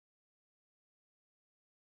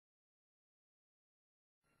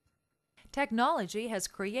Technology has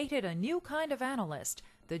created a new kind of analyst,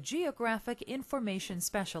 the Geographic Information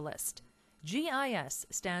Specialist. GIS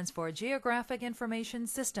stands for Geographic Information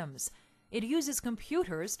Systems. It uses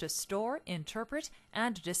computers to store, interpret,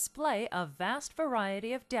 and display a vast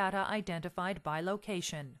variety of data identified by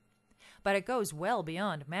location. But it goes well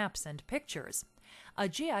beyond maps and pictures. A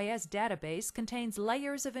GIS database contains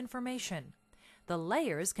layers of information. The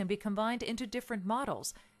layers can be combined into different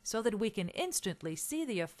models so that we can instantly see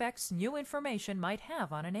the effects new information might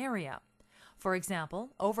have on an area. For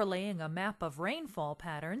example, overlaying a map of rainfall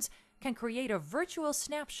patterns can create a virtual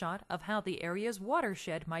snapshot of how the area's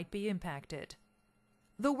watershed might be impacted.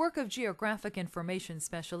 The work of geographic information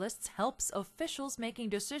specialists helps officials making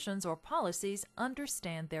decisions or policies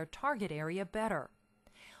understand their target area better.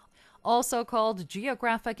 Also called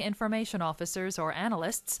geographic information officers or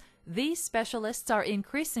analysts, these specialists are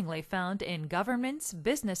increasingly found in governments,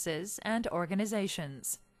 businesses, and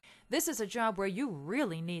organizations. This is a job where you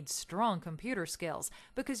really need strong computer skills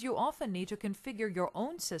because you often need to configure your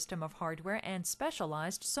own system of hardware and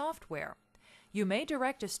specialized software. You may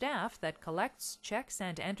direct a staff that collects, checks,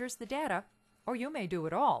 and enters the data, or you may do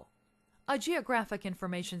it all. A geographic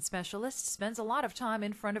information specialist spends a lot of time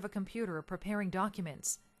in front of a computer preparing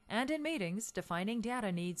documents, and in meetings defining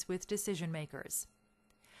data needs with decision makers.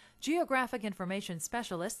 Geographic information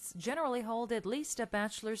specialists generally hold at least a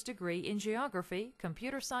bachelor's degree in geography,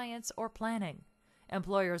 computer science, or planning.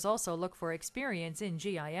 Employers also look for experience in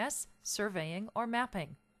GIS, surveying, or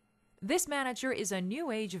mapping. This manager is a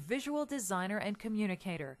new-age visual designer and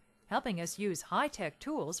communicator, helping us use high-tech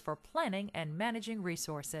tools for planning and managing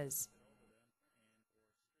resources.